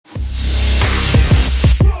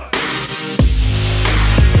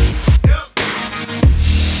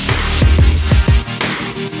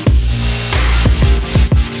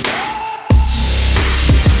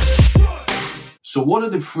what are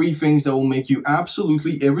the 3 things that will make you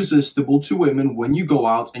absolutely irresistible to women when you go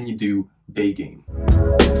out and you do day game?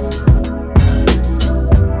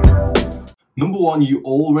 Number 1, you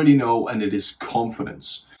already know, and it is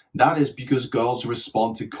confidence. That is because girls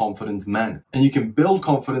respond to confident men. And you can build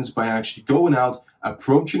confidence by actually going out,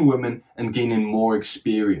 approaching women, and gaining more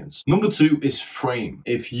experience. Number 2 is frame.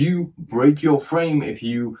 If you break your frame, if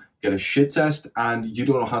you get a shit test and you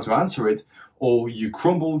don't know how to answer it, or you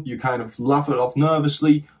crumble, you kind of laugh it off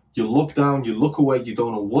nervously, you look down, you look away, you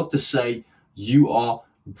don't know what to say, you are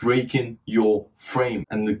breaking your frame.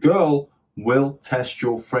 And the girl will test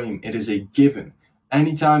your frame. It is a given.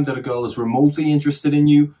 Anytime that a girl is remotely interested in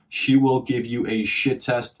you, she will give you a shit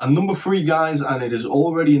test. And number 3, guys, and it is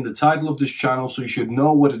already in the title of this channel, so you should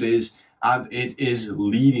know what it is, and it is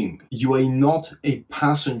leading. You are not a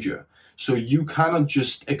passenger, so you cannot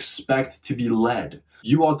just expect to be led.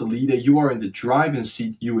 You are the leader, you are in the driving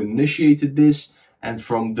seat, you initiated this, and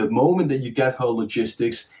from the moment that you get her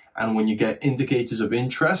logistics and when you get indicators of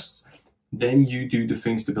interest, then you do the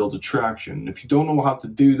things to build attraction. If you don't know how to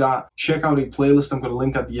do that, check out a playlist I'm going to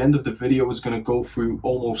link at the end of the video. It's going to go through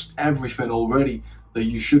almost everything already that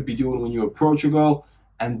you should be doing when you approach a girl,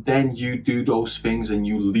 and then you do those things and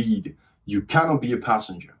you lead. You cannot be a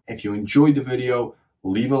passenger. If you enjoyed the video,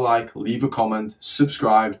 leave a like, leave a comment,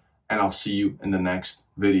 subscribe, and I'll see you in the next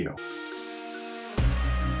video.